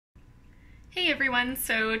Hey everyone,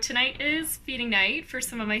 so tonight is feeding night for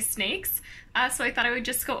some of my snakes, so I thought I would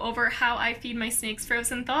just go over how I feed my snakes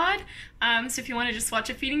frozen thawed. So if you want to just watch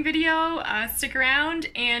a feeding video, stick around,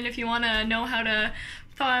 and if you want to know how to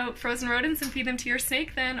thaw out frozen rodents and feed them to your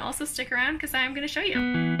snake, then also stick around because I'm going to show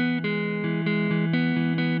you.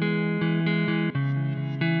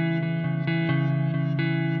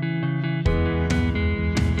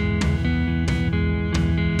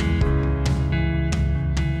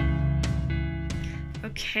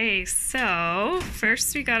 Okay, so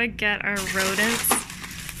first we gotta get our rodents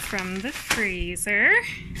from the freezer,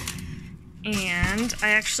 and I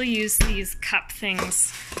actually use these cup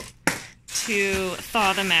things to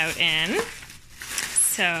thaw them out in.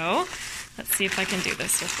 So let's see if I can do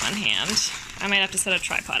this with one hand. I might have to set a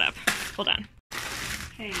tripod up. Hold on.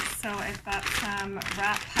 Okay, so I've got some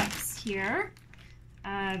rat pups here.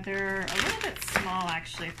 They're a little bit small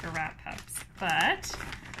actually for rat pups, but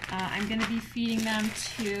I'm going to be feeding them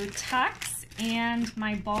to Tux and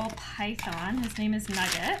my ball python. His name is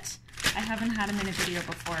Nugget. I haven't had him in a video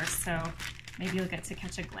before, so maybe you'll get to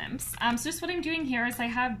catch a glimpse. So just what I'm doing here is I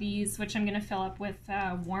have these, which I'm going to fill up with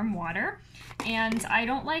warm water. And I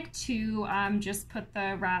don't like to just put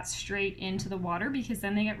the rats straight into the water because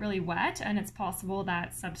then they get really wet and it's possible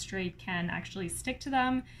that substrate can actually stick to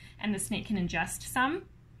them and the snake can ingest some.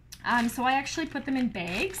 So I actually put them in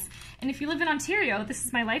bags, and if you live in Ontario, this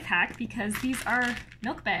is my life hack because these are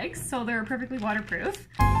milk bags, so they're perfectly waterproof.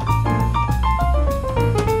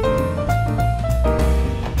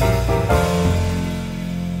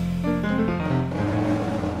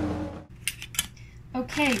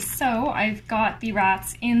 Okay, so I've got the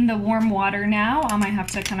rats in the warm water now. I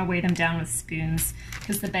have to kind of weigh them down with spoons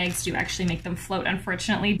because the bags do actually make them float,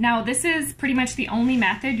 unfortunately. Now, this is pretty much the only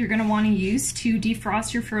method you're going to want to use to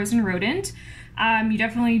defrost your frozen rodent. You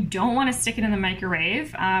definitely don't want to stick it in the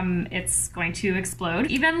microwave. It's going to explode.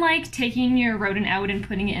 Even like taking your rodent out and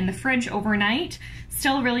putting it in the fridge overnight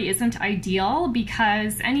still really isn't ideal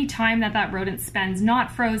because any time that that rodent spends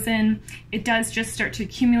not frozen, it does just start to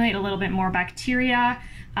accumulate a little bit more bacteria.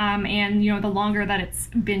 And you know, the longer that it's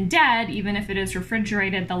been dead, even if it is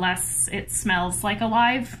refrigerated, the less it smells like a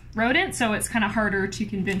live rodent. So it's kind of harder to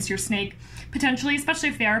convince your snake, potentially, especially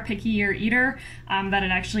if they are a pickier eater, that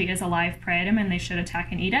it actually is a live prey item and they should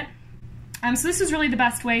attack and eat it. So this is really the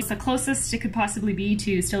best way. It's the closest it could possibly be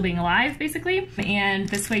to still being alive, basically. And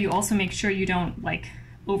this way you also make sure you don't like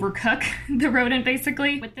overcook the rodent,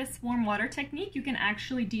 basically. With this warm water technique, you can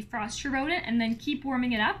actually defrost your rodent and then keep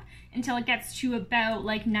warming it up until it gets to about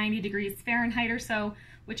like 90 degrees Fahrenheit or so,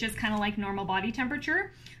 which is kind of like normal body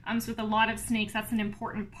temperature. So with a lot of snakes, that's an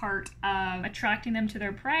important part of attracting them to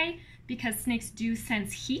their prey because snakes do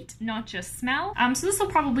sense heat, not just smell. So this will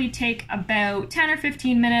probably take about 10 or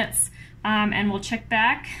 15 minutes and we'll check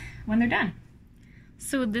back when they're done.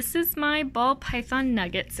 So this is my ball python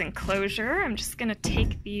Nuggets enclosure. I'm just gonna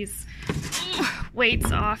take these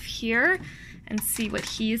weights off here and see what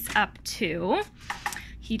he's up to.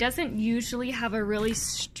 He doesn't usually have a really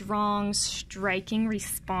strong, striking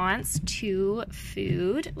response to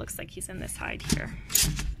food. It looks like he's in this hide here.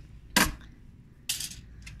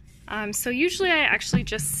 So usually I actually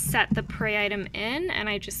just set the prey item in and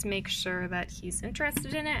I just make sure that he's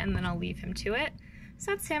interested in it and then I'll leave him to it.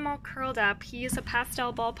 So that's him all curled up. He is a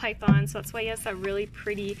pastel ball python, so that's why he has that really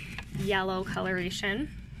pretty yellow coloration.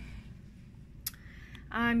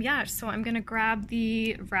 Yeah, so I'm gonna grab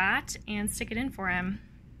the rat and stick it in for him.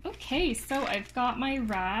 Okay, so I've got my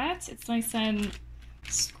rat. It's nice and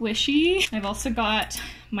squishy. I've also got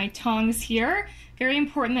my tongs here. Very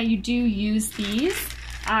important that you do use these.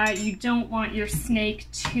 You don't want your snake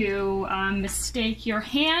to mistake your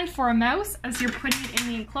hand for a mouse as you're putting it in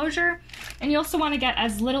the enclosure. And you also want to get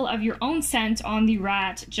as little of your own scent on the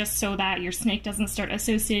rat just so that your snake doesn't start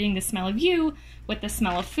associating the smell of you with the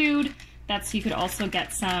smell of food. So you could also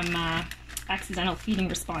get some accidental feeding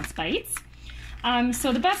response bites.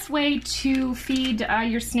 So the best way to feed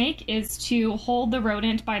your snake is to hold the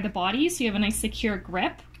rodent by the body so you have a nice secure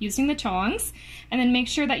grip using the tongs, and then make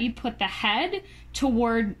sure that you put the head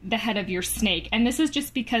toward the head of your snake. And this is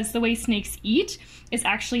just because the way snakes eat is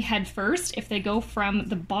actually head first. If they go from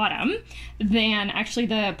the bottom, then actually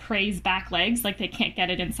the prey's back legs, like they can't get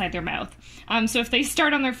it inside their mouth. So if they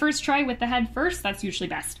start on their first try with the head first, that's usually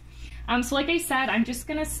best. So like I said, I'm just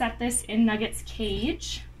gonna set this in Nugget's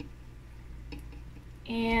cage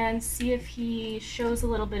and see if he shows a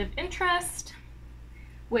little bit of interest,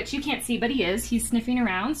 which you can't see, but he is. He's sniffing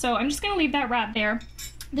around. So I'm just gonna leave that rat there.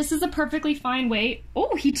 This is a perfectly fine weight.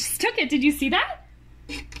 Oh, he just took it. Did you see that?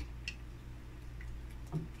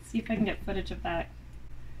 See if I can get footage of that.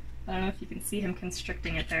 I don't know if you can see him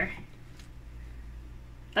constricting it there.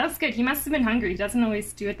 That was good. He must have been hungry. He doesn't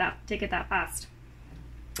always take it that fast.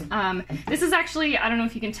 This is actually, I don't know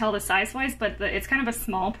if you can tell the size-wise, but it's kind of a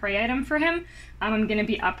small prey item for him. I'm going to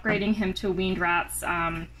be upgrading him to weaned rats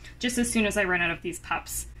just as soon as I run out of these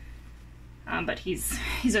pups. But he's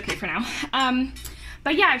okay for now.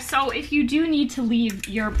 But yeah, so if you do need to leave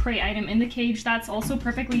your prey item in the cage, that's also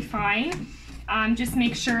perfectly fine. Just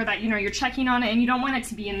make sure that, you know, you're checking on it and you don't want it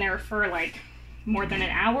to be in there for like more than an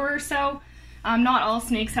hour or so. Not all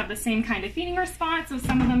snakes have the same kind of feeding response, so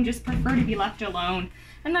some of them just prefer to be left alone.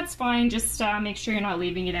 And that's fine, just make sure you're not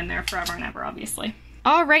leaving it in there forever and ever, obviously.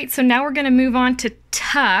 All right, so now we're gonna move on to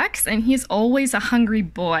Tux, and he's always a hungry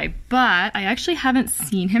boy, but I actually haven't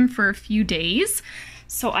seen him for a few days.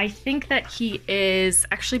 So I think that he is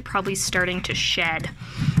actually probably starting to shed.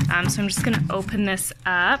 So I'm just gonna open this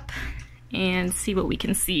up and see what we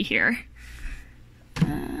can see here.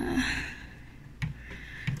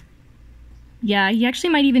 Yeah, he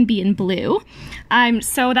actually might even be in blue.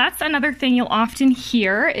 So that's another thing you'll often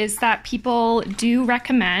hear is that people do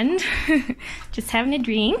recommend, just having a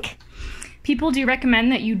drink, people do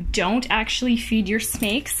recommend that you don't actually feed your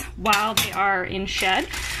snakes while they are in shed.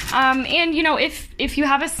 And you know, if you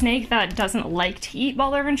have a snake that doesn't like to eat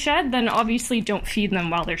while they're in shed, then obviously don't feed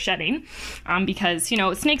them while they're shedding. Because, you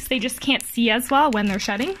know, snakes, they just can't see as well when they're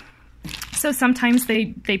shedding. So sometimes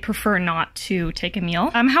they prefer not to take a meal.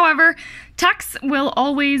 However, Tux will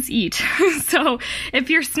always eat. So if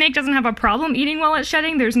your snake doesn't have a problem eating while it's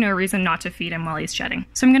shedding, there's no reason not to feed him while he's shedding.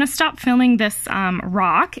 So I'm gonna stop filming this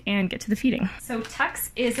rock and get to the feeding. So Tux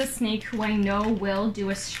is a snake who I know will do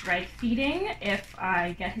a strike feeding if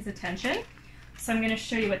I get his attention. So I'm gonna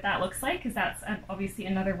show you what that looks like, because that's obviously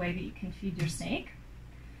another way that you can feed your snake.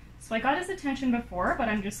 So I got his attention before, but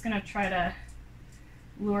I'm just gonna try to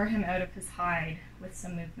lure him out of his hide with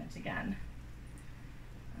some movement again.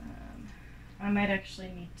 I might actually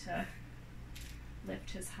need to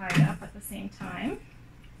lift his hide up at the same time.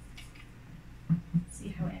 Let's see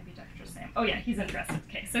how ambidextrous I am. Oh yeah, he's interested.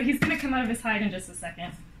 Okay, so he's gonna come out of his hide in just a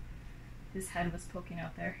second. His head was poking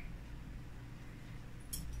out there.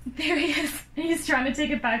 There he is. He's trying to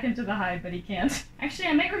take it back into the hide, but he can't. Actually,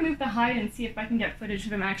 I might remove the hide and see if I can get footage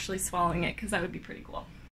of him actually swallowing it, because that would be pretty cool.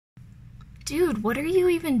 Dude, what are you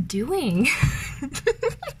even doing?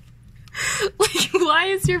 Like, why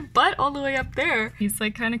is your butt all the way up there? He's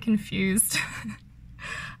like kind of confused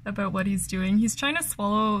about what he's doing. He's trying to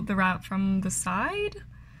swallow the rat from the side,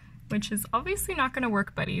 which is obviously not gonna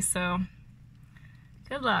work, buddy, so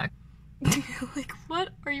good luck. Like, what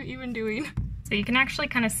are you even doing? So you can actually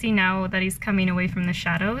kind of see now that he's coming away from the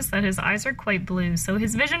shadows that his eyes are quite blue. So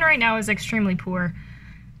his vision right now is extremely poor.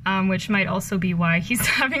 Which might also be why he's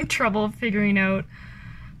having trouble figuring out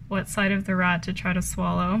what side of the rat to try to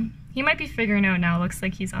swallow. He might be figuring out now. Looks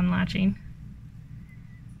like he's unlatching.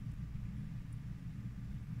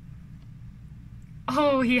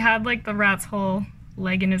 Oh, he had like the rat's whole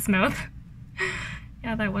leg in his mouth.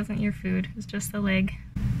 Yeah, that wasn't your food. It was just the leg.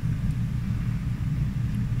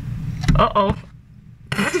 Uh-oh.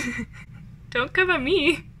 Don't come at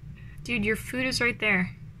me. Dude, your food is right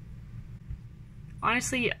there.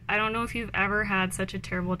 Honestly, I don't know if you've ever had such a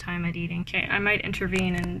terrible time at eating. Okay, I might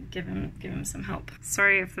intervene and give him some help.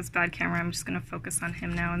 Sorry if it's bad camera, I'm just gonna focus on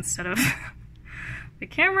him now instead of the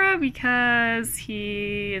camera because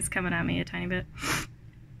he is coming at me a tiny bit.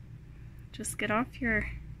 Just get off the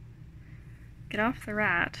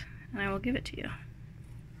rat and I will give it to you.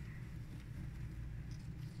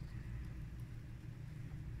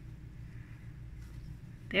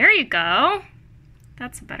 There you go.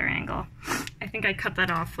 That's a better angle. I think I cut that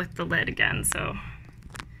off with the lid again, so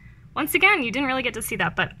once again, you didn't really get to see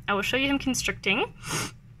that, but I will show you him constricting,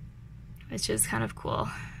 which is kind of cool.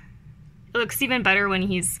 It looks even better when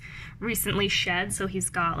he's recently shed, so he's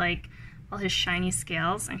got like all his shiny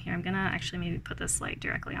scales. And here, I'm gonna actually maybe put this light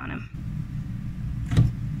directly on him.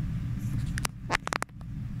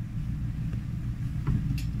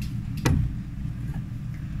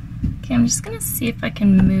 Okay, I'm just gonna see if I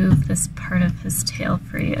can move this part of his tail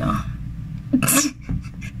for you.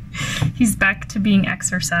 He's back to being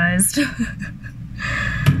exercised.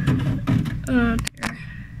 Oh dear.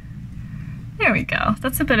 There we go.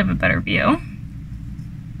 That's a bit of a better view.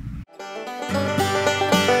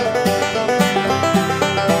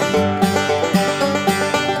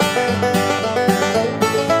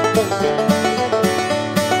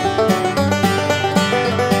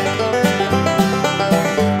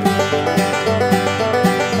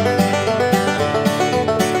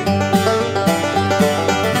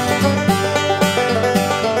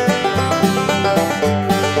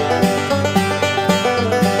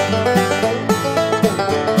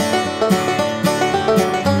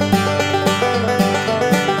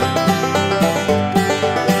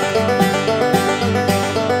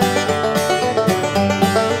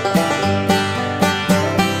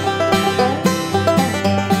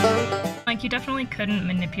 definitely couldn't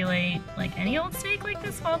manipulate like any old snake like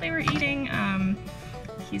this while they were eating.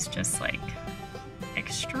 He's just like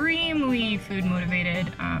extremely food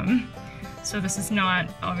motivated. So this is not,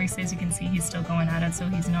 obviously as you can see, he's still going at it, so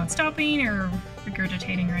he's not stopping or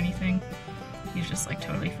regurgitating or anything. He's just like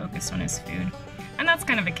totally focused on his food. And that's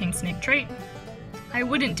kind of a Kingsnake trait. I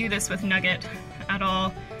wouldn't do this with Nugget at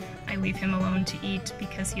all. I leave him alone to eat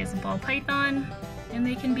because he is a ball python, and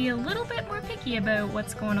they can be a little bit more picky about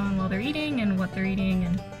what's going on while they're eating and what they're eating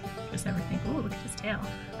and just everything. Ooh, look at his tail.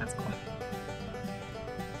 That's cool.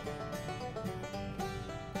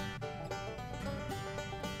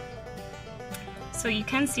 So you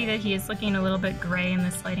can see that he is looking a little bit gray in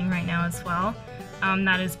this lighting right now as well.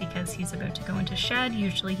 That is because he's about to go into shed.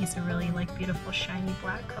 Usually he's a really like beautiful shiny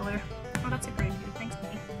black color. Oh, that's a great view. Thanks,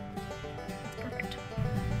 buddy. That's perfect.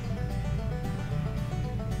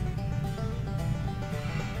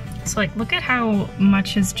 So like, look at how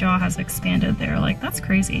much his jaw has expanded there. Like, that's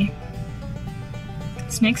crazy.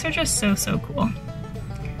 Snakes are just so cool.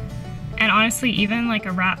 And honestly, even like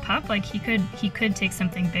a rat pup, like he could take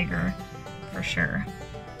something bigger for sure.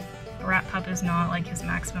 A rat pup is not like his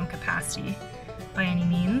maximum capacity by any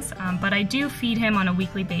means, but I do feed him on a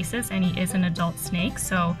weekly basis, and he is an adult snake,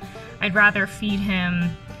 so I'd rather feed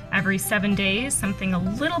him every 7 days, something a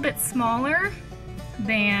little bit smaller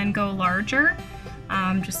than go larger,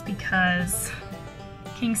 just because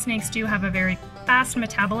king snakes do have a very fast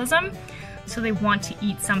metabolism, so they want to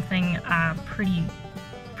eat something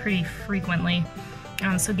pretty frequently.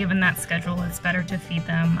 So given that schedule, it's better to feed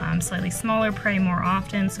them slightly smaller prey more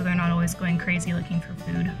often, so they're not always going crazy looking for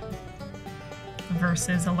food,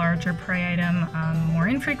 versus a larger prey item more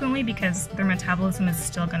infrequently, because their metabolism is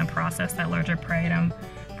still going to process that larger prey item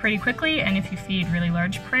pretty quickly, and if you feed really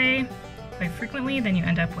large prey quite frequently, then you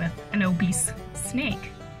end up with an obese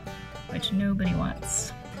snake, which nobody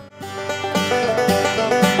wants.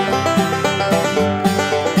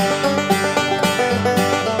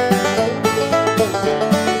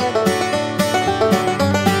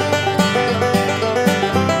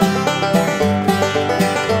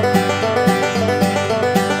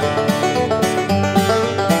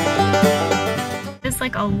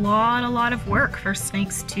 Like a lot of work for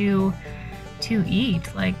snakes to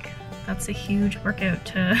eat. Like, that's a huge workout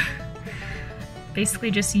to basically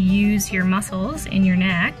just use your muscles in your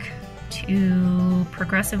neck to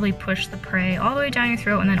progressively push the prey all the way down your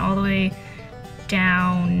throat and then all the way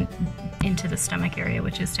down into the stomach area,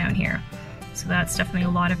 which is down here. So that's definitely a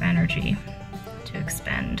lot of energy to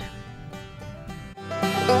expend.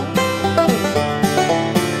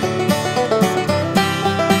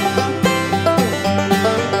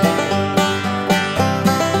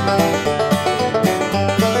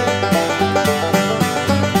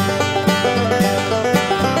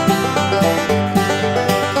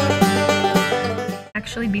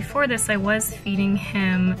 Actually, before this, I was feeding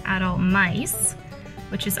him adult mice,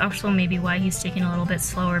 which is also maybe why he's taking a little bit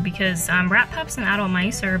slower, because rat pups and adult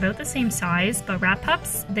mice are about the same size, but rat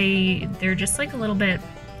pups, they're just like a little bit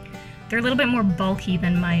more bulky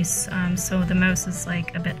than mice, so the mouse is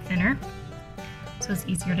like a bit thinner, so it's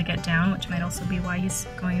easier to get down, which might also be why he's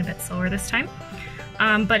going a bit slower this time.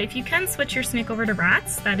 But if you can switch your snake over to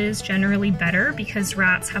rats, that is generally better, because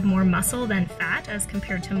rats have more muscle than fat as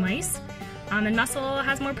compared to mice. And muscle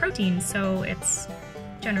has more protein, so it's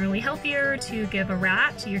generally healthier to give a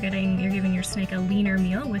rat. You're giving your snake a leaner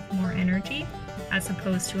meal with more energy, as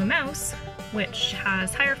opposed to a mouse, which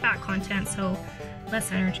has higher fat content, so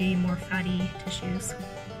less energy, more fatty tissues.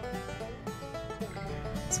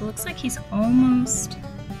 So it looks like he's almost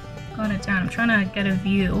got it down. I'm trying to get a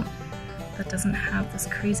view that doesn't have this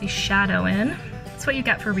crazy shadow in. That's what you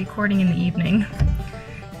get for recording in the evening.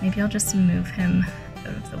 Maybe I'll just move him out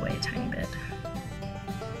of the way a tiny bit.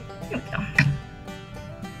 Here we go.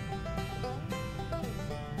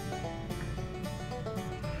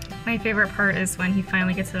 My favorite part is when he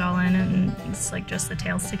finally gets it all in and it's like just the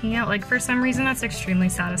tail sticking out. Like, for some reason that's extremely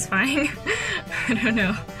satisfying. I don't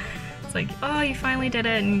know. It's like, oh, you finally did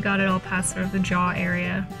it and you got it all past sort of the jaw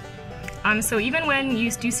area. So even when you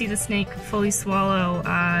do see the snake fully swallow,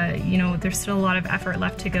 you know, there's still a lot of effort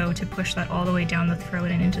left to go to push that all the way down the throat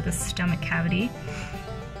and into the stomach cavity.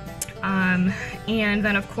 And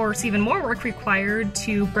then of course even more work required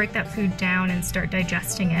to break that food down and start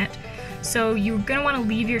digesting it. So you're going to want to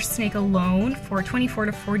leave your snake alone for 24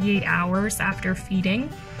 to 48 hours after feeding.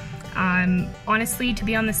 Honestly, to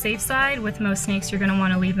be on the safe side, with most snakes you're going to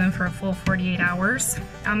want to leave them for a full 48 hours.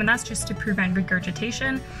 And that's just to prevent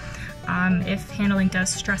regurgitation. If handling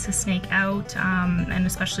does stress a snake out, and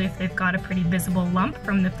especially if they've got a pretty visible lump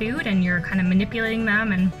from the food and you're kind of manipulating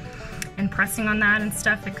them and and pressing on that and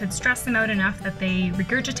stuff, it could stress them out enough that they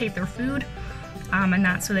regurgitate their food, and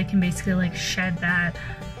that's so they can basically like shed that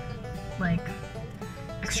like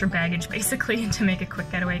extra baggage basically to make a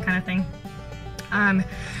quick getaway kind of thing.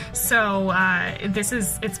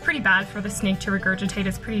 It's pretty bad for the snake to regurgitate.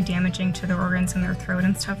 It's pretty damaging to their organs in their throat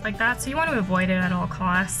and stuff like that, so you want to avoid it at all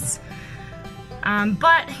costs.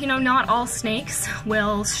 But, you know, not all snakes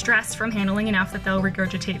will stress from handling enough that they'll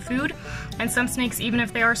regurgitate food. And some snakes, even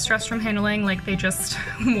if they are stressed from handling, like they just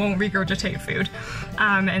won't regurgitate food.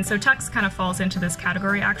 And so Tux kind of falls into this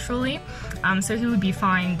category actually. So he would be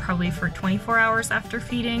fine probably for 24 hours after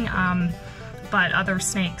feeding. But other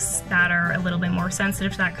snakes that are a little bit more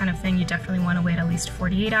sensitive to that kind of thing, you definitely want to wait at least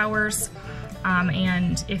 48 hours.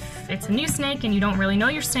 And if it's a new snake and you don't really know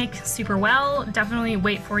your snake super well, definitely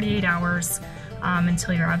wait 48 hours.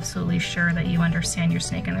 Until you're absolutely sure that you understand your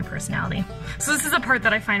snake and their personality. So this is a part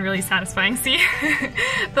that I find really satisfying. See,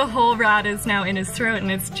 the whole rat is now in his throat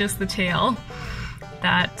and it's just the tail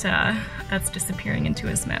that's disappearing into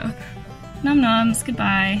his mouth. Num nums,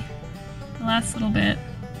 goodbye. The last little bit.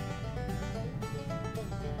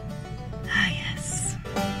 Ah, yes.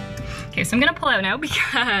 Okay, so I'm gonna pull out now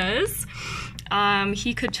because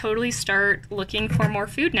he could totally start looking for more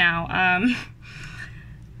food now.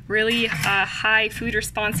 Really high food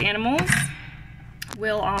response animals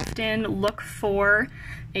will often look for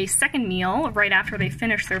a second meal right after they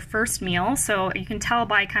finish their first meal. So you can tell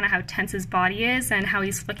by kind of how tense his body is and how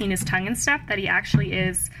he's flicking his tongue and stuff that he actually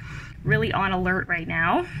is really on alert right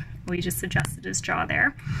now. We just adjusted his jaw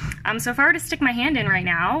there. So if I were to stick my hand in right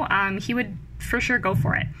now, he would for sure go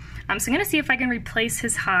for it. So I'm gonna see if I can replace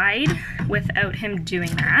his hide without him doing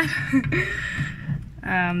that.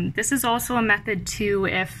 This is also a method too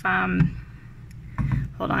if,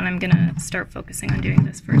 hold on, I'm gonna start focusing on doing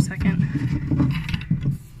this for a second.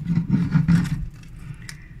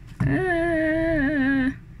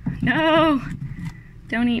 No,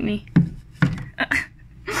 don't eat me.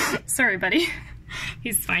 Sorry, buddy.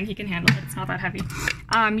 He's fine, he can handle it, it's not that heavy.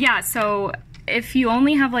 Yeah, so if you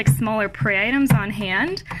only have like smaller prey items on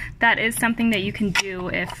hand, that is something that you can do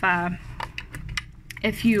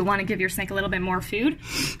if you want to give your snake a little bit more food.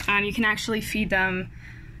 You can actually feed them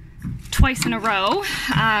twice in a row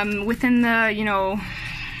within the, you know,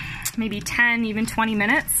 maybe 10, even 20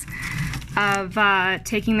 minutes of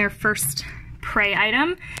taking their first prey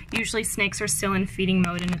item. Usually snakes are still in feeding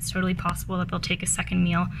mode and it's totally possible that they'll take a second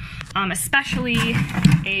meal, especially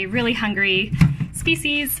a really hungry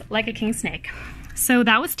species like a king snake. So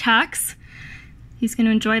that was Tux. He's going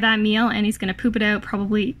to enjoy that meal and he's going to poop it out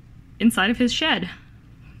probably inside of his shed.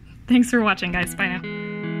 Thanks for watching, guys. Bye now.